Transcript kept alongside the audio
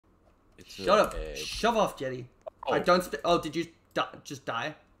Shut up. Shove off, Jetty. Oh. I don't. Oh, did you just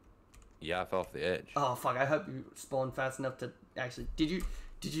die? Yeah, I fell off the edge. Oh fuck! I hope you spawned fast enough to actually. Did you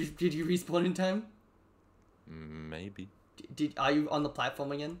respawn in time? Maybe. Are you on the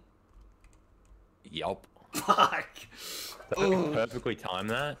platform again? Yup. Fuck. Did I perfectly time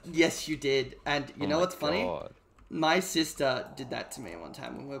that? Yes, you did. And you know what's funny? God. My sister did that to me one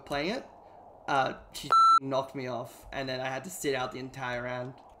time when we were playing it. She knocked me off, and then I had to sit out the entire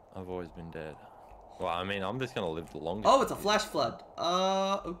round. I've always been dead. Well, I mean, I'm just gonna live the longest. Oh, it's a flash flood.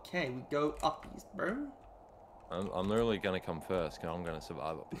 Okay, we go uppies, bro. I'm literally gonna come first, because I'm gonna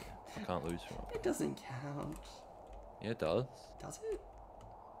survive up here. I can't lose from it. It doesn't count. Yeah, it does. Does it?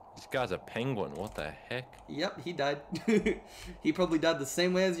 This guy's a penguin. What the heck? Yep, he died. He probably died the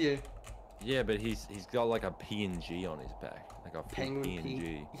same way as you. Yeah, but he's got like a PNG on his back, like a Penguin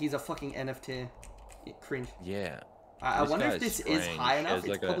PNG. He's a fucking NFT. Yeah, cringe. Yeah. I wonder if this is high enough. It's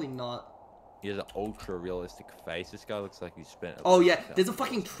like probably not. He has an ultra realistic face. This guy looks like he spent. Oh yeah, there's a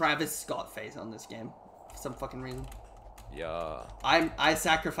fucking Travis Scott face on this game, for some fucking reason. Yeah. I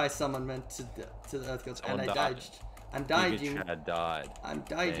sacrificed someone meant to the Earth Gods, and I died. I'm dying. Chad died. I'm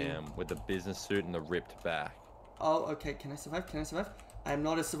dying. Damn, with the business suit and the ripped back. Oh, okay. Can I survive? Can I survive? I'm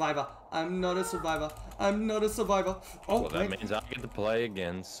not a survivor. I'm not a survivor. I'm not a survivor. Oh, well, that means I get to play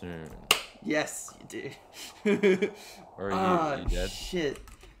again soon. Yes, you do. Or are you dead? Shit.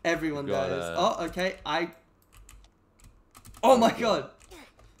 Everyone dies. Oh, okay. Oh my god.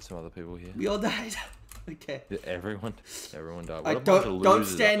 Some other people here. We all died. Okay. Everyone died. What Don't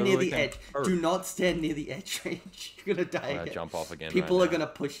stand near the edge. Do not stand near the edge, Rage. You're gonna die I'm gonna again. jump off again. People are gonna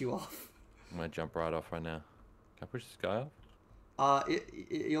push you off. I'm gonna jump right off right now. Can I push this guy off?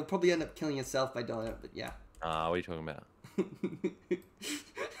 You'll probably end up killing yourself by doing it, but yeah. What are you talking about?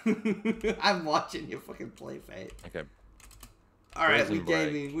 I'm watching you fucking play, Fate. Okay. Alright, we're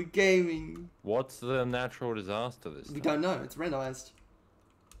gaming. We're gaming. What's the natural disaster this time? We don't know. It's randomized.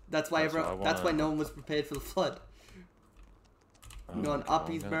 That's why that's why no one was prepared for the flood. I'm going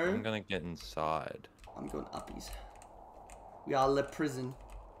uppies, bro. I'm gonna get inside. I'm going uppies. We are Le Prison.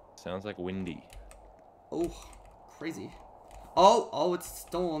 Sounds like windy. Oh, crazy. Oh, it's a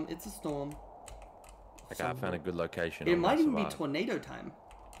storm. It's a storm. Okay, I found a good location. It might even be tornado time.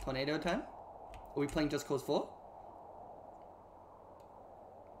 Tornado time? Are we playing Just Cause 4?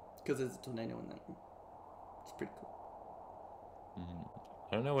 Because there's a tornado in that room. It's pretty cool.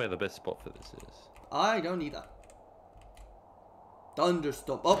 I don't know where the best spot for this is. I don't either.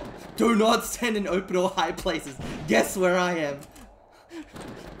 Thunderstorm. Oh, do not stand in open or high places. Guess where I am.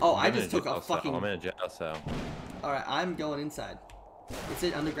 Oh, I just took a fucking... I'm in a jail cell. Alright, I'm going inside. Is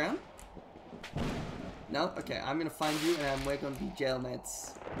it underground? No? Okay, I'm gonna find you and we're gonna be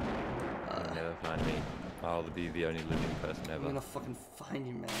jailmates. You'll never find me. I'll be the only living person ever. I'm gonna fucking find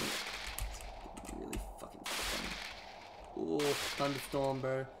you, man. It's really fucking funny. Oh, thunderstorm,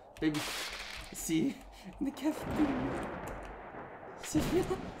 bro. Baby, see you in the cafeteria. Sophia.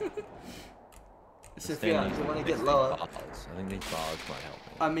 Sophia, you wanna get lower? I think these bars might help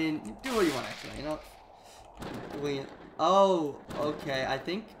me. I mean, do what you want actually, you know? Brilliant. Oh, okay. I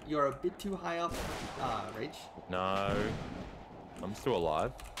think you're a bit too high up, Rage. No. I'm still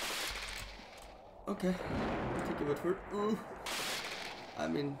alive. Okay. I'll take your word for it. Ooh. I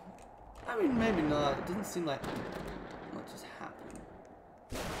mean, maybe not. It doesn't seem like much is happening.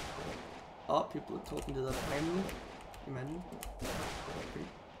 Oh, people are talking to the family. Imagine.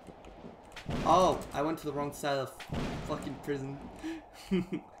 Oh, I went to the wrong side of fucking prison.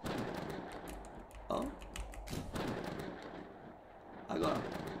 Oh. I got a...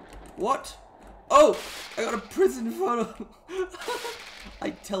 What? Oh! I got a prison photo!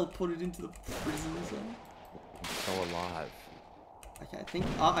 I teleported into the prison zone. I'm so alive. Okay, I think...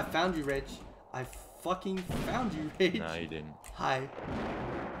 Oh, I found you, Reg. I fucking found you, Reg. No, you didn't. Hi.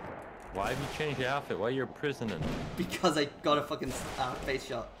 Why have you changed your outfit? Why are you a prisoner? Because I got a fucking face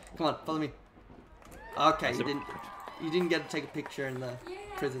shot. Come on, follow me. Okay, you didn't get to take a picture in the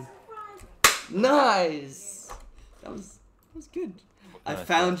prison. Nice! That was good. I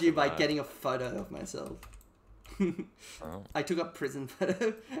found you by getting a photo of myself. Oh. I took a prison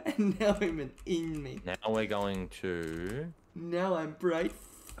photo and now I'm an inmate. Now we're going to... Now I'm bright.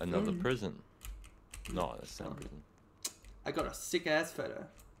 Another prison. No, that's not prison. I got a sick ass photo.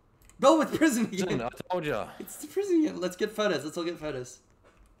 Go with prison again. I told ya. It's the prison again. Let's get photos. Let's all get photos.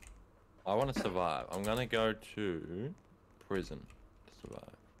 I want to survive. I'm gonna go to prison to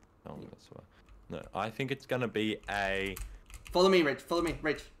survive. No, I'm gonna survive. No, I think it's gonna be a... Follow me, Rich. Follow me,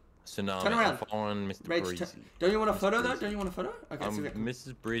 Rich. Tsunami. Turn around. I'm following Mr. Rich, Breezy. don't you want a photo though? Don't you want a photo? Okay, so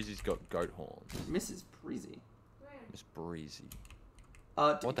Mrs. Breezy's got goat horns. Mrs. Breezy. Miss Breezy.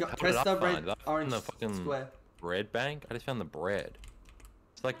 What the hell press did the I red, find? Did I find orange the fucking square. bread bank? I just found the bread.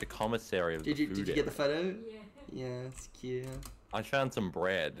 It's like the commissary of Did the you food get the area. photo? Yeah. Yeah, it's cute. I found some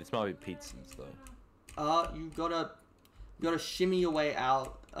bread. This might be pizzas though. You gotta shimmy your way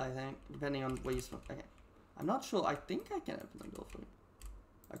out. I think, depending on where you spawn. Okay, I'm not sure. I think I can open the door for you.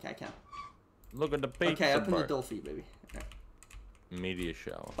 Okay, I can. Look at the pizza. Okay, open the bro. door for you, baby. Okay. Meteor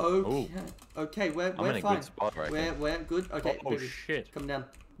shower. Okay. Ooh, Okay, we're I'm in a fine. good spot right now. We're good. Okay, Oh baby. shit. Come down.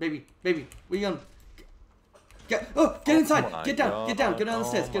 Baby, where you going? Get inside! my Get down! Get down! Go down the God,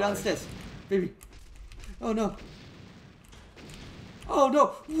 stairs! Get down oh the my. stairs! Baby! Oh no! Oh no!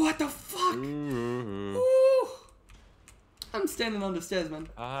 What the fuck? Ooh. Ooh. I'm standing on the stairs, man.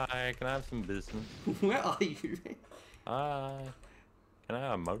 Hi, can I have some business? Where are you? Hi. Can I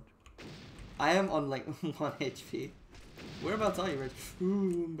have a moat? I am on like 1 HP. Whereabouts are you, Reg?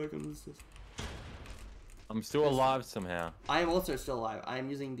 Ooh, I'm back on the stairs. I'm still alive somehow. I am also still alive. I am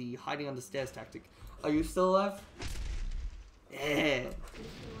using the hiding on the stairs tactic. Are you still alive? Yeah.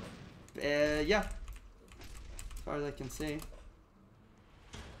 Yeah. As far as I can see.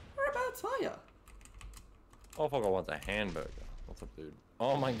 Whereabouts are ya? Oh fuck, I want a hamburger. What's up, dude?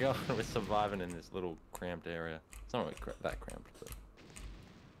 Oh my god, we're surviving in this little cramped area. It's not really that cramped, but...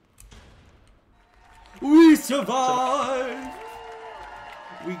 We survived!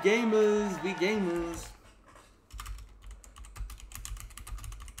 We gamers, we gamers.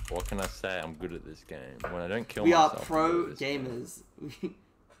 What can I say? I'm good at this game. When I don't kill We are myself, I'm pro good at this game. gamers.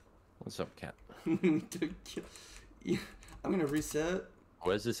 What's up, cat? We don't kill. Yeah, I'm gonna reset.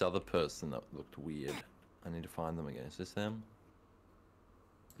 Where's this other person that looked weird? I need to find them again. Is this them?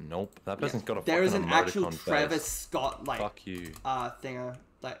 Nope. That person's got a There is fucking an actual emoticon Travis face. Scott like Fuck you. thinger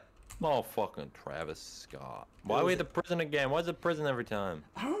like Oh fucking Travis Scott. Why was are we it? the prison again? Why is it prison every time?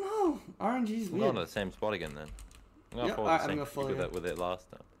 I don't know. RNG's We're weird. going to the same spot again then. I'm gonna Yep, follow alright, the I'm same gonna follow with you. it with it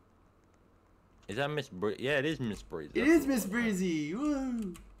last time. Is that Miss Bree? Yeah, it is Miss Breeze. It That's is what Miss was. Breezy.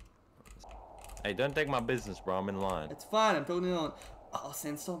 Woo! Hey, don't take my business, bro. I'm in line. It's fine. I'm totally on. Oh,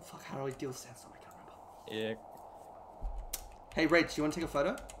 sandstorm. Fuck. How do I deal with sandstorm? I can't remember. Yeah. Hey, Rach, you want to take a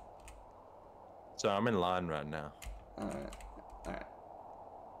photo? So I'm in line right now. Alright. Alright.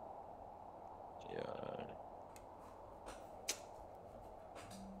 Yeah.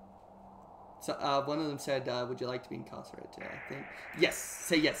 So, one of them said, would you like to be incarcerated today? I think. Yes.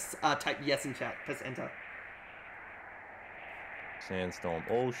 Say yes. Type yes in chat. Press enter. Sandstorm.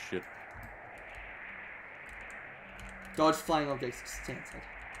 Oh shit. Dodge flying objects. Stand inside.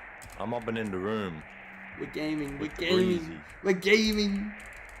 I'm up and in the room. We're gaming. We're With the gaming. breezy. We're gaming.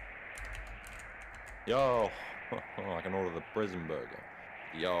 Yo. I can order the prison burger.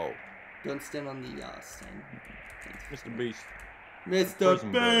 Yo. Don't stand on the stand. Thanks. Mr. Beast. Mr.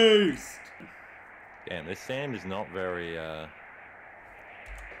 Prison burger. Beast. Damn, this sand is not very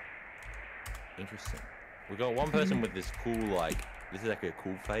interesting. We got one person with this cool like this is actually a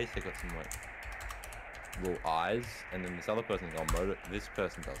cool face. They got some like little eyes, and then this other person's got motor. This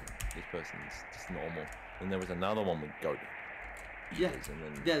person doesn't. This person's just normal. And there was another one with goat. Yeah. ears, and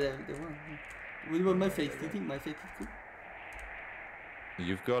then Yeah, they were. What about my face? Do you think my face is cool?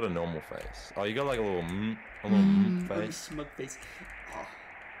 you've got a normal face. Oh, you got like a little A little face. smug face. Oh,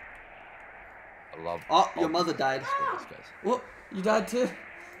 I love. oh your mother died. That's what this guy's. What? You died too?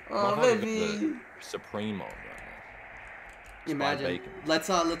 Oh, Motherfucker got baby. the Supreme on right now. Imagine. bacon.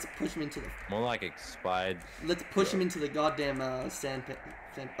 Let's push him into the. More like expired. Let's push him into the goddamn sand pit.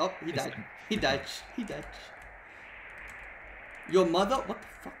 Oh, he died. He died. He died. Your mother? What the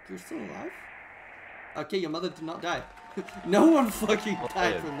fuck? You're still alive? Okay, your mother did not die. No one fucking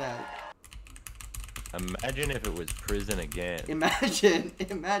died from that. Imagine if it was prison again.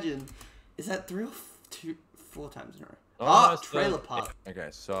 Imagine. Is that 3 or 4 times in a row? Oh, it's trailer the- park. Okay,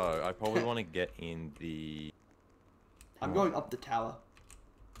 so I probably want to get in the I'm going up the tower.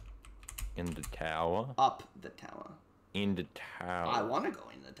 tower. Up the tower. In the tower. I want to go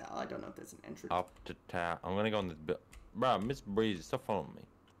in the tower. I don't know if there's an entrance. Up the tower. I'm gonna go on this bit. Bro, Miss Breeze, stop following me.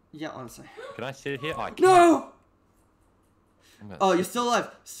 Yeah, honestly. Can I sit here? I can't. No! I'm gonna Oh, you're sit still alive.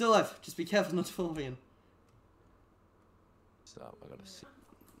 Still alive. Just be careful not to fall again. up. I gotta sit.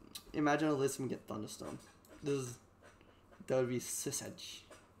 Imagine a list and get thunderstorm. That would be sisage.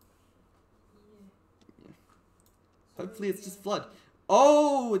 Yeah. Hopefully it's just flood.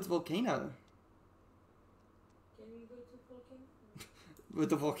 Oh, it's volcano. Can we go to volcano? But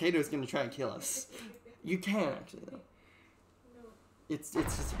the volcano is gonna try and kill us. You can actually though. No. It's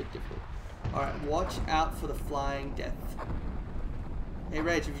just a bit difficult. All right, watch out for the flying death. Hey,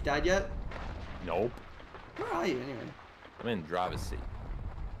 Rage, have you died yet? Nope. Where are you anyway? I'm in driver's seat.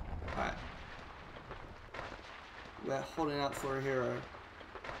 All right. We're holding out for a hero.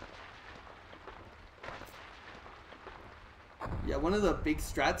 one of the big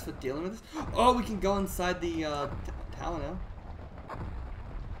strats for dealing with this. Oh, we can go inside the tower now.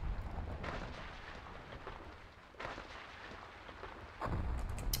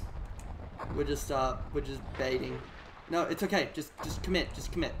 We're just baiting. No, it's okay. Just commit.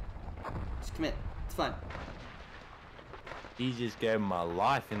 Just commit. Just commit. It's fine. Easiest game of my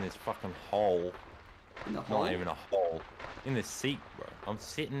life in this fucking hole. In the hole? Not even a hole. In the seat, bro. I'm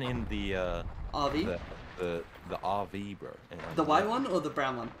sitting in the RV? The RV, bro. The white one or the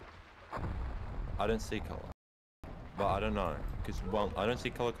brown one? I don't see color. But I don't know. Because, well, I don't see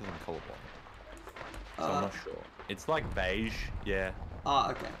color because I'm colorblind. So I'm not sure. It's like beige, yeah.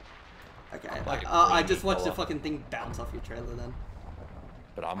 Oh, okay. Okay. Like I just watched the colour. fucking thing bounce off your trailer then.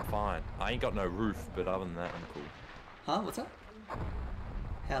 But I'm fine. I ain't got no roof, but other than that, I'm cool. Huh? What's that?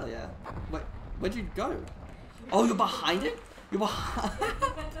 Hell yeah. Wait, where'd you go? Oh, you're behind it? You're behind.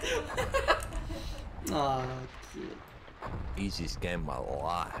 Oh, cute. Easiest game of my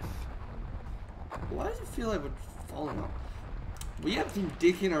life. Why does it feel like we're falling off? We have been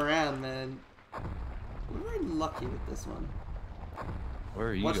dicking around, man. We're very lucky with this one. Where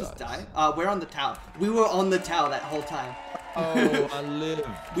are you Watch guys? us die. We're on the tower. We were on the tower that whole time. Oh, I live.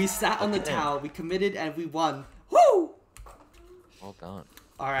 We sat on the Damn. tower. We committed and we won. Woo! Well done.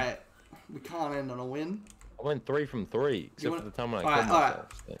 All right. We can't end on a win. I went 3 from 3, except wanna- for the time when I Alright, killed myself.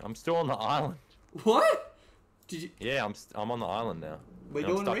 I'm still on the island. What? Did you? Yeah, I'm on the island now. We're And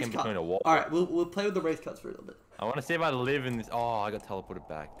I'm doing stuck race in car. between a wall. All right. We'll play with the race cars for a little bit. I want to see if I live in this. Oh, I got teleported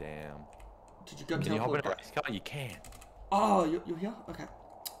back. Damn. Did you go Can you hop in teleport a back? race car? You can. Oh, you're here? Okay.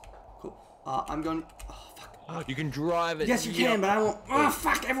 Cool. I'm going. Oh, fuck. Oh, you can drive it. Yes, you can, but I won't. Oh,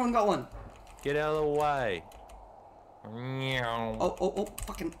 fuck. Everyone got one. Get out of the way. Meow. Oh,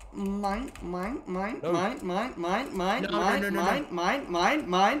 fucking mine. No.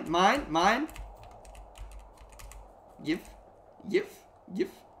 Mine. Give.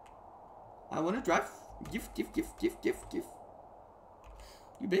 I want to drive. Give.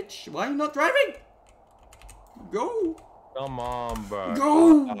 You bitch. Why are you not driving? Go. Come on, bro.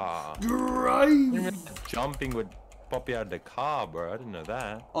 Go. Ah. I didn't Drive. realize jumping would pop you out of the car, bro. I didn't know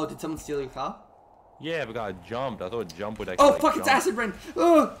that. Oh, did someone steal your car? Yeah, because I jumped. I thought jump would actually. Oh, fuck, it's acid rain.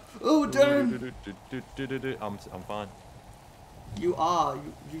 Oh, damn. I'm fine. You are.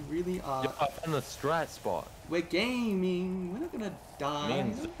 You really are. I found the strat spot. We're gaming. We're not gonna die. Me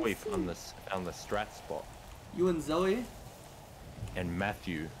and Zoe found the strat spot. You and Zoe And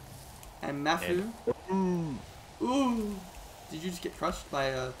Matthew. and Matthew. And, Ooh. Did you just get crushed by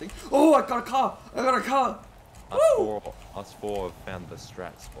a thing? Oh, I got a car. us four have found the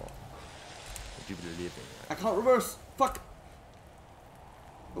strat spot. Would you believe it? I can't reverse. Fuck.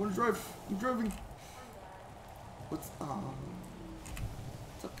 I wanna drive. I'm driving. What's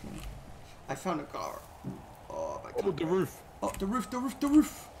it's okay. I found a car. Oh my god. Oh, the roof. Oh, the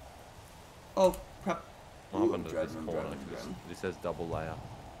roof. Oh, crap. What Ooh, happened to this I'm corner? driving. This says double layer.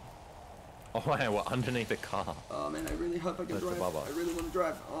 Oh, wow, we're underneath the car. Oh man, I really hope I can That's drive. above us. I really want to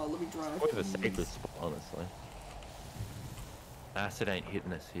drive. Oh, let me drive. Probably the safest spot, honestly. Acid ain't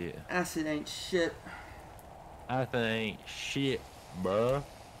hitting us here. Acid ain't shit. Acid ain't shit, bruh.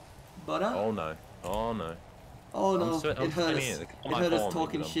 Butter? Oh no. Oh no. Oh no, I'm it hurt us. sitting here. It hurt us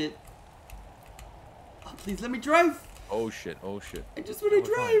talking shit. Oh, please let me drive. Oh shit, oh shit. I just want to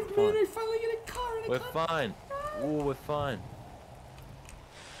we're fine, drive, we're man. fine. I finally get a car and I We're can't. fine. Ooh, we're fine.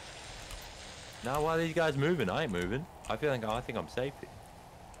 Now, why are these guys moving? I ain't moving. I think I'm safe here.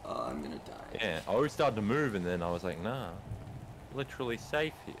 Oh, I'm gonna die. Yeah, I always started to move and then I was like, nah. Literally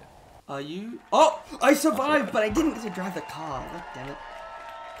safe here. Are you? Oh, I survived, but I didn't get to drive the car. God damn it.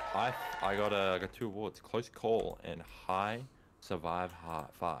 I got 2 awards: close call and high survive high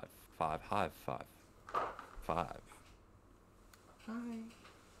 5. High 5. Hi.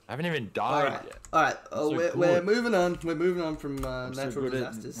 I haven't even died All right. yet. All right. Oh, so we're good. moving on. We're moving on from I'm so natural good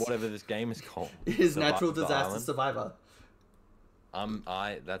at disasters. whatever this game is called. It is Survive natural the disaster island. survivor.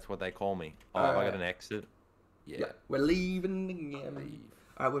 That's what they call me. Oh, have I got an exit? Yeah. We're leaving again. Leave.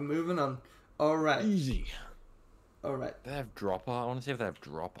 All right, we're moving on. All right. Easy. All right. They have dropper. I want to see if they have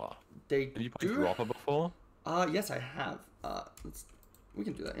dropper. They Have you played do. dropper before? Yes, I have. We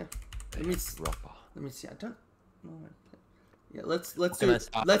can do that. Yeah. Let me Dropper. let me see. I don't know. Yeah. Let's do Can I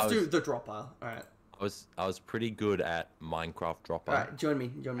start? let's I do was- the dropper. All right. I was pretty good at Minecraft dropper All right. Join me.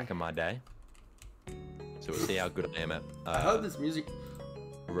 back in my day. So we'll see how good I am at I heard this music.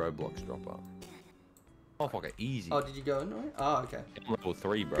 Roblox dropper. Oh fuck it, easy. Oh, did you go in? Oh, okay. I'm level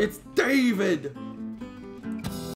 3, bro. It's David.